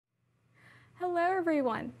Hello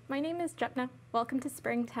everyone, my name is Japna. Welcome to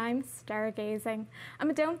Springtime Stargazing. I'm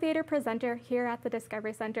a dome theater presenter here at the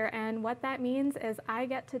Discovery Center, and what that means is I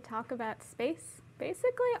get to talk about space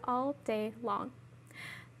basically all day long.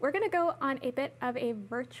 We're going to go on a bit of a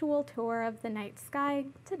virtual tour of the night sky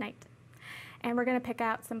tonight, and we're going to pick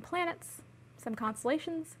out some planets, some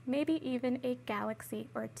constellations, maybe even a galaxy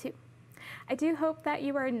or two. I do hope that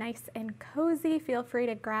you are nice and cozy. Feel free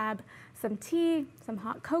to grab some tea, some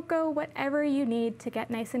hot cocoa, whatever you need to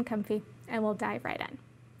get nice and comfy, and we'll dive right in.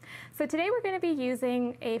 So today we're going to be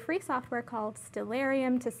using a free software called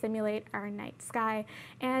Stellarium to simulate our night sky,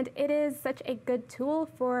 and it is such a good tool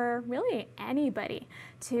for really anybody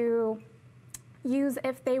to use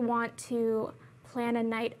if they want to plan a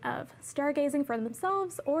night of stargazing for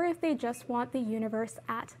themselves, or if they just want the universe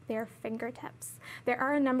at their fingertips. There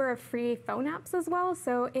are a number of free phone apps as well,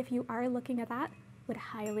 so if you are looking at that, would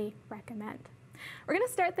highly recommend. We're going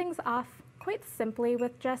to start things off quite simply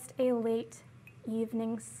with just a late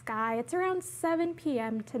evening sky. It's around 7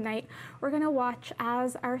 p.m. tonight. We're going to watch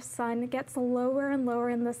as our sun gets lower and lower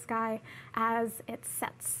in the sky as it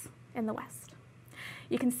sets in the west.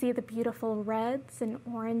 You can see the beautiful reds and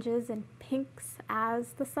oranges and pinks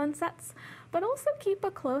as the sun sets, but also keep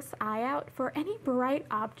a close eye out for any bright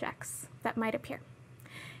objects that might appear.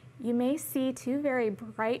 You may see two very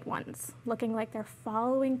bright ones looking like they're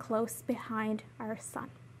following close behind our sun.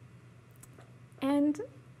 And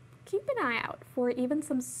keep an eye out for even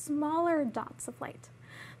some smaller dots of light.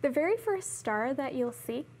 The very first star that you'll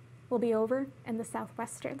see will be over in the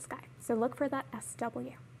southwestern sky, so look for that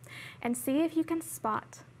SW. And see if you can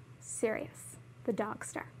spot Sirius, the dog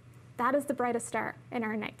star. That is the brightest star in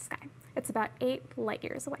our night sky. It's about 8 light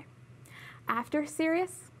years away. After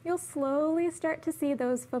Sirius, you'll slowly start to see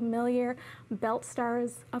those familiar belt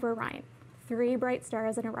stars of Orion, 3 bright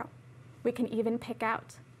stars in a row. We can even pick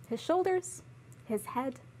out his shoulders, his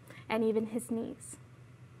head, and even his knees.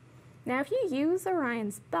 Now, if you use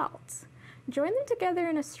Orion's belt, join them together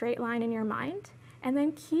in a straight line in your mind, and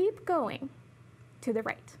then keep going to the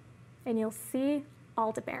right, and you'll see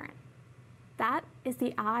Aldebaran. That is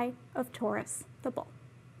the eye of Taurus, the bull.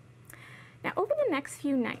 Now, over the next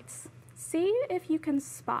few nights, see if you can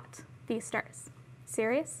spot these stars,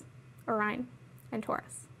 Sirius, Orion, and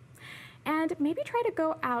Taurus. And maybe try to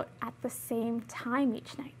go out at the same time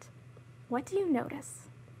each night. What do you notice?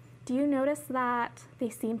 Do you notice that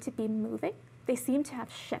they seem to be moving? They seem to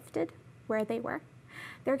have shifted where they were.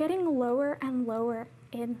 They're getting lower and lower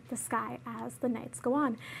in the sky as the nights go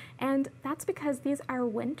on. And that's because these are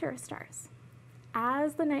winter stars.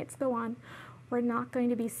 As the nights go on, we're not going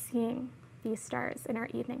to be seeing these stars in our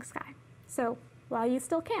evening sky. So while you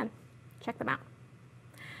still can, check them out.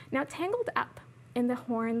 Now, tangled up in the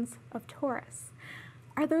horns of Taurus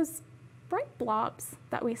are those bright blobs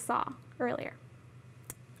that we saw earlier.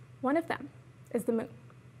 One of them is the moon.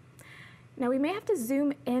 Now, we may have to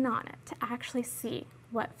zoom in on it to actually see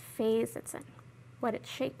what phase it's in, what its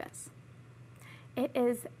shape is. It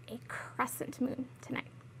is a crescent moon tonight.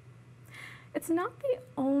 It's not the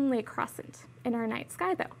only crescent in our night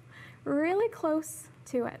sky, though. Really close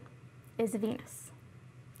to it is Venus,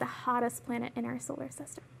 the hottest planet in our solar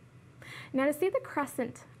system. Now, to see the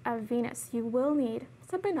crescent of Venus, you will need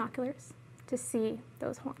some binoculars to see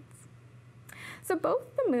those horns. So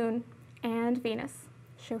both the moon and Venus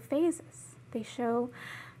show phases.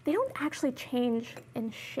 They don't actually change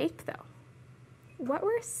in shape, though. What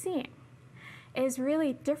we're seeing is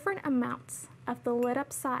really different amounts of the lit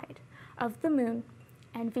up side of the moon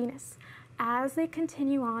and Venus as they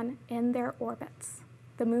continue on in their orbits.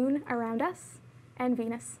 The moon around us and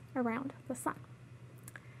Venus around the sun.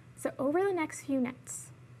 So over the next few nights,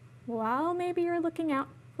 while maybe you're looking out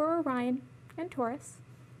for Orion and Taurus,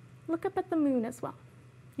 look up at the moon as well.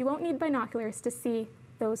 You won't need binoculars to see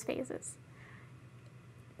those phases.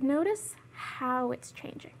 Notice how it's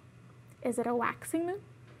changing. Is it a waxing moon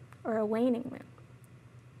or a waning moon?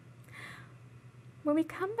 When we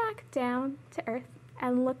come back down to Earth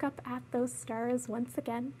and look up at those stars once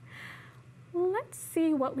again, let's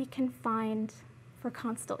see what we can find for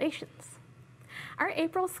constellations. Our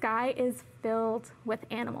April sky is filled with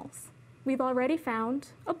animals. We've already found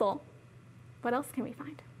a bull. What else can we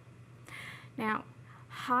find? Now,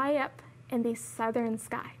 high up in the southern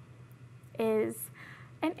sky is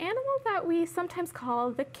an animal that we sometimes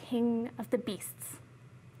call the king of the beasts.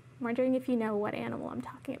 I'm wondering if you know what animal I'm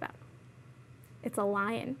talking about. It's a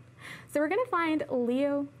lion. So we're going to find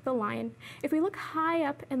Leo the lion. If we look high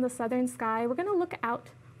up in the southern sky, we're going to look out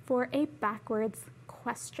for a backwards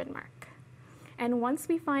question mark. And once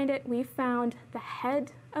we find it, we've found the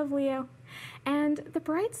head of Leo and the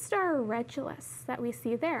bright star Regulus that we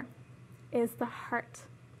see there. is the heart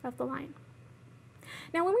of the line.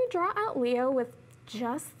 Now, when we draw out Leo with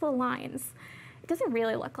just the lines, it doesn't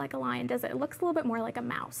really look like a lion, does it? It looks a little bit more like a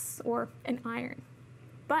mouse or an iron.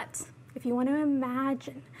 But if you want to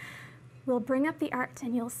imagine, we'll bring up the art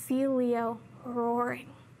and you'll see Leo roaring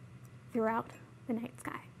throughout the night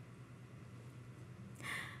sky.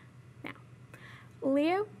 Now,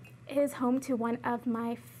 Leo is home to one of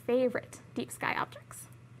my favorite deep sky objects.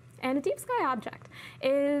 And a deep sky object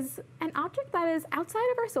is an object that is outside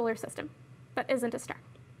of our solar system, but isn't a star.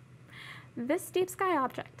 This deep sky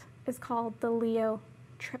object is called the Leo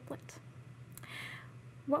triplet.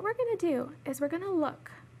 What we're going to do is we're going to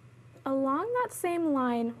look along that same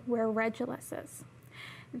line where Regulus is,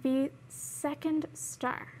 the second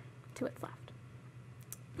star to its left.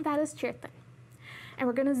 That is Tirthan. And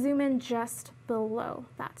we're going to zoom in just below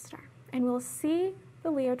that star. And we'll see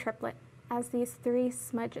the Leo triplet as these three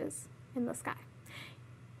smudges in the sky.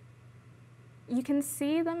 You can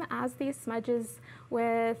see them as these smudges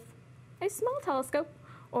with a small telescope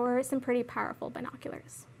or some pretty powerful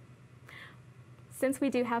binoculars. Since we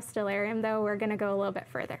do have stellarium, though, we're going to go a little bit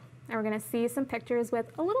further, and we're going to see some pictures with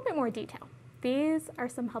a little bit more detail. These are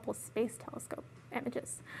some Hubble Space Telescope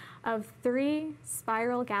images of 3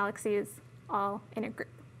 spiral galaxies all in a group.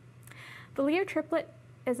 The Leo triplet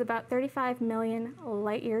is about 35 million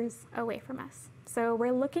light years away from us. So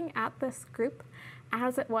we're looking at this group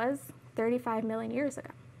as it was 35 million years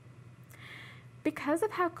ago. Because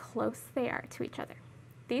of how close they are to each other,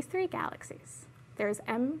 these 3 galaxies, there's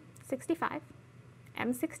M65,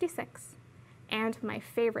 M66, and my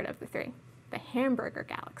favorite of the 3, the Hamburger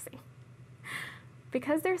galaxy.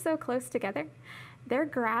 Because they're so close together, their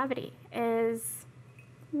gravity is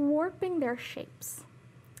warping their shapes.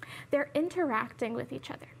 They're interacting with each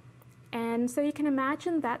other. And so you can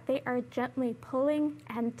imagine that they are gently pulling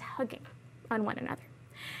and tugging on one another.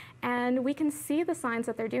 And we can see the signs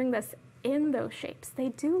that they're doing this in those shapes. They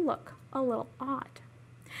do look a little odd.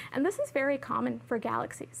 And this is very common for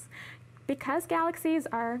galaxies. Because galaxies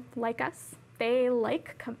are like us, they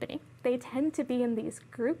like company. They tend to be in these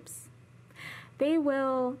groups. They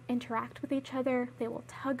will interact with each other, they will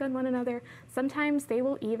tug on one another, sometimes they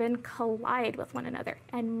will even collide with one another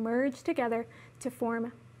and merge together to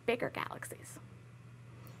form bigger galaxies.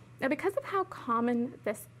 Now, because of how common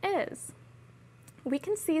this is, we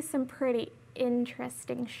can see some pretty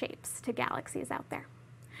interesting shapes to galaxies out there.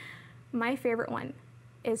 My favorite one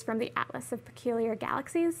is from the Atlas of Peculiar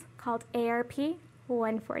Galaxies called ARP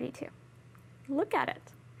 142. Look at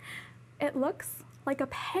it. It looks like a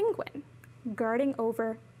penguin guarding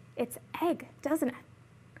over its egg, doesn't it?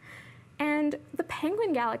 And the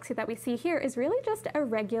penguin galaxy that we see here is really just a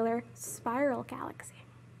regular spiral galaxy.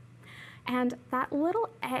 And that little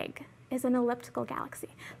egg is an elliptical galaxy.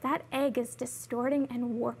 That egg is distorting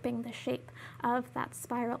and warping the shape of that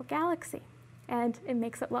spiral galaxy, and it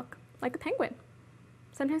makes it look like a penguin.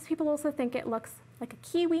 Sometimes people also think it looks like a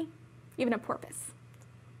kiwi, even a porpoise.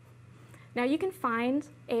 Now you can find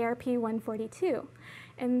ARP 142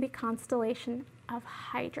 in the constellation of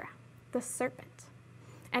Hydra, the serpent.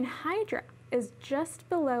 And Hydra is just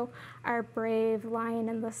below our brave lion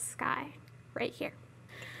in the sky, right here.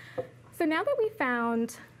 So now that we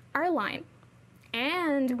found our line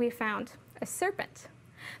and we found a serpent,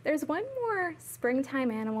 there's one more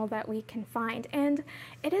springtime animal that we can find, and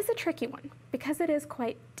it is a tricky one because it is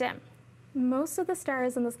quite dim. Most of the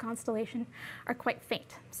stars in this constellation are quite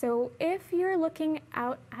faint. So if you're looking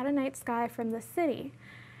out at a night sky from the city,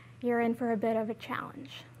 you're in for a bit of a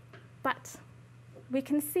challenge. But we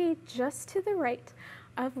can see just to the right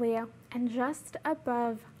of Leo and just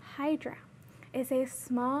above Hydra is a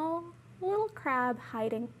small little crab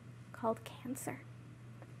hiding called Cancer.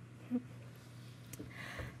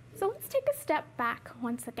 So let's take a step back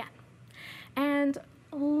once again and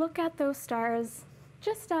look at those stars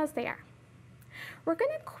just as they are. We're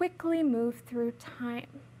going to quickly move through time,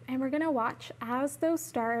 and we're going to watch as those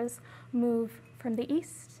stars move from the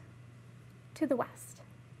east to the west.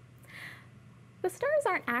 The stars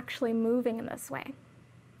aren't actually moving in this way.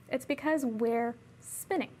 It's because we're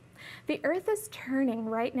spinning. The Earth is turning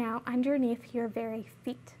right now underneath your very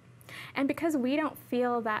feet. And because we don't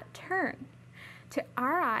feel that turn, to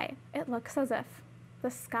our eye, it looks as if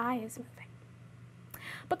the sky is moving.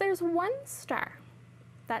 But there's one star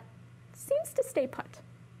that seems to stay put.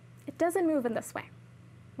 It doesn't move in this way.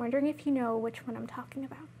 Wondering if you know which one I'm talking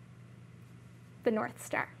about. The North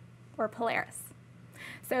Star, or Polaris.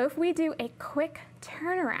 So if we do a quick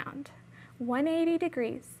turnaround, 180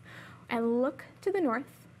 degrees, and look to the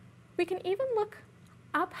north, we can even look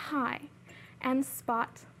up high and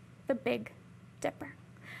spot the Big Dipper,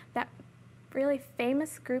 that really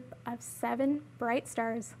famous group of 7 bright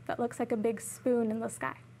stars that looks like a big spoon in the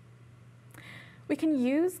sky. We can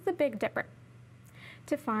use the Big Dipper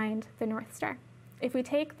to find the North Star. If we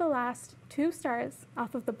take the last 2 stars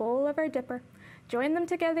off of the bowl of our dipper, join them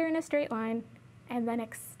together in a straight line, and then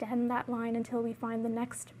extend that line until we find the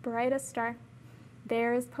next brightest star,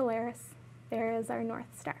 there's Polaris, there is our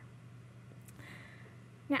North Star.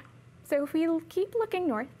 Now, so if we keep looking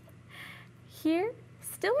north, here,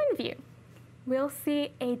 still in view, we'll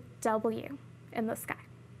see a W in the sky,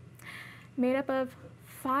 made up of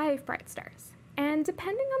 5 bright stars. And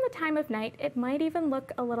depending on the time of night, it might even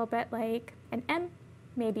look a little bit like an M,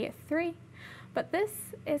 maybe a 3, but this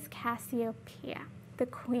is Cassiopeia, the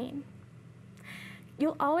queen.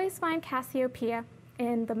 You'll always find Cassiopeia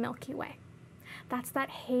in the Milky Way. That's that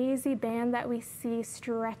hazy band that we see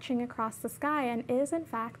stretching across the sky and is in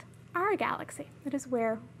fact our galaxy. It is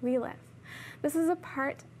where we live. This is a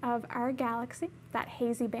part of our galaxy, that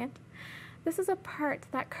hazy band. This is a part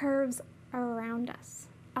that curves around us,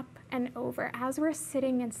 up and over, as we're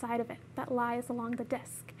sitting inside of it, that lies along the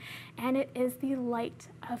disk. And it is the light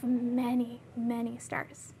of many, many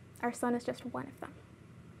stars. Our sun is just one of them.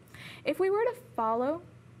 If we were to follow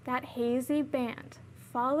that hazy band,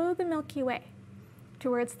 follow the Milky Way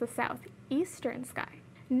towards the southeastern sky,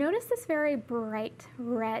 notice this very bright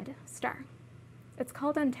red star. It's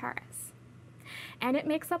called Antares, and it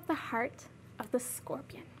makes up the heart of the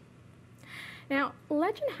Scorpion. Now,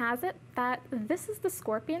 legend has it that this is the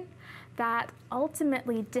Scorpion that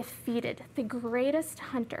ultimately defeated the greatest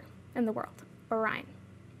hunter in the world, Orion.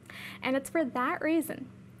 And it's for that reason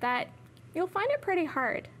that you'll find it pretty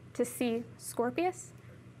hard to see Scorpius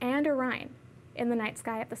and Orion in the night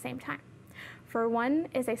sky at the same time. For one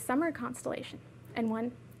is a summer constellation and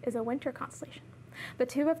one is a winter constellation. The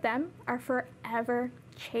 2 of them are forever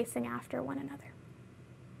chasing after one another.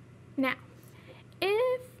 Now,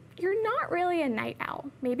 if you're not really a night owl,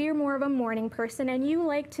 maybe you're more of a morning person and you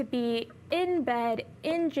like to be in bed,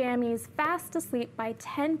 in jammies, fast asleep by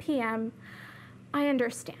 10 p.m., I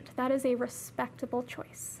understand. That is a respectable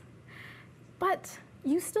choice. But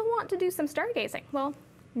you still want to do some stargazing. Well,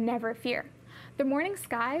 never fear. The morning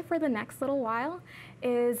sky for the next little while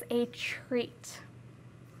is a treat.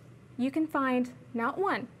 You can find not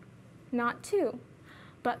 1, not 2,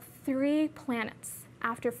 but 3 planets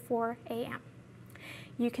after 4 a.m.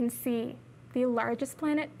 You can see the largest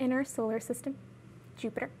planet in our solar system,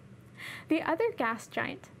 Jupiter, the other gas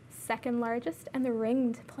giant, second largest, and the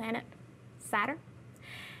ringed planet, Saturn.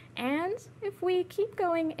 And if we keep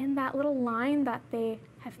going in that little line that they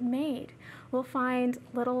have made, we'll find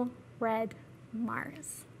little red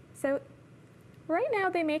Mars. So right now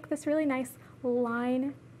they make this really nice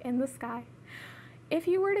line in the sky. If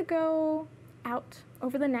you were to go out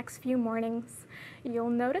over the next few mornings, you'll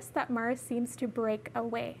notice that Mars seems to break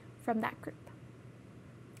away from that group.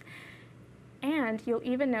 And you'll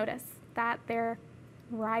even notice that they're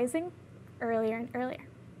rising earlier and earlier.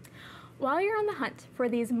 While you're on the hunt for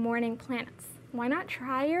these morning planets, why not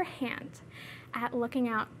try your hand at looking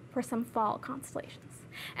out for some fall constellations?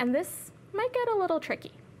 And this might get a little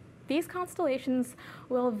tricky. These constellations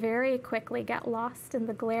will very quickly get lost in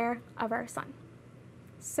the glare of our sun.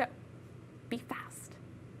 So, be fast.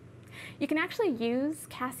 You can actually use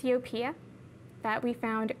Cassiopeia that we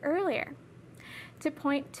found earlier to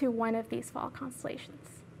point to one of these fall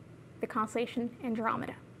constellations, the constellation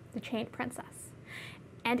Andromeda, the Chained Princess.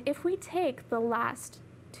 And if we take the last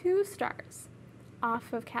 2 stars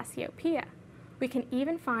off of Cassiopeia, we can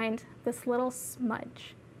even find this little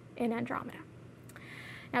smudge in Andromeda.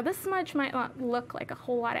 Now, this smudge might not look like a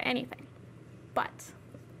whole lot of anything, but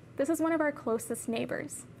this is one of our closest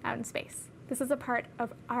neighbors out in space. This is a part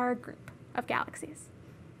of our group of galaxies.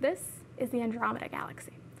 This is the Andromeda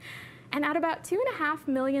Galaxy. And at about 2.5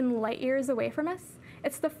 million light years away from us,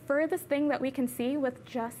 it's the furthest thing that we can see with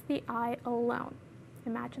just the eye alone.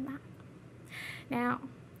 Imagine that. Now,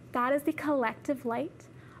 that is the collective light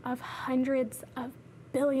of hundreds of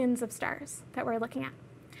billions of stars that we're looking at.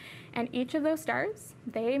 And each of those stars,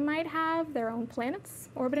 they might have their own planets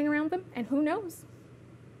orbiting around them, and who knows?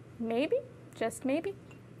 Maybe, just maybe,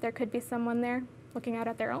 there could be someone there looking out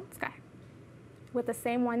at their own sky with the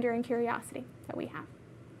same wonder and curiosity that we have.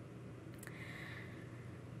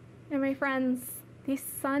 And my friends, the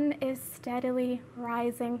sun is steadily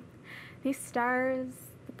rising. These stars,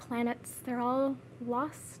 the planets, they're all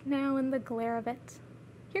lost now in the glare of it.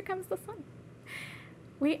 Here comes the sun.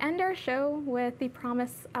 We end our show with the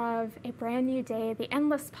promise of a brand new day, the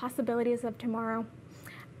endless possibilities of tomorrow.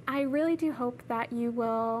 I really do hope that you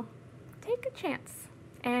will take a chance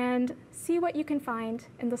and see what you can find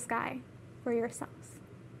in the sky for yourselves.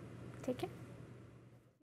 Take care.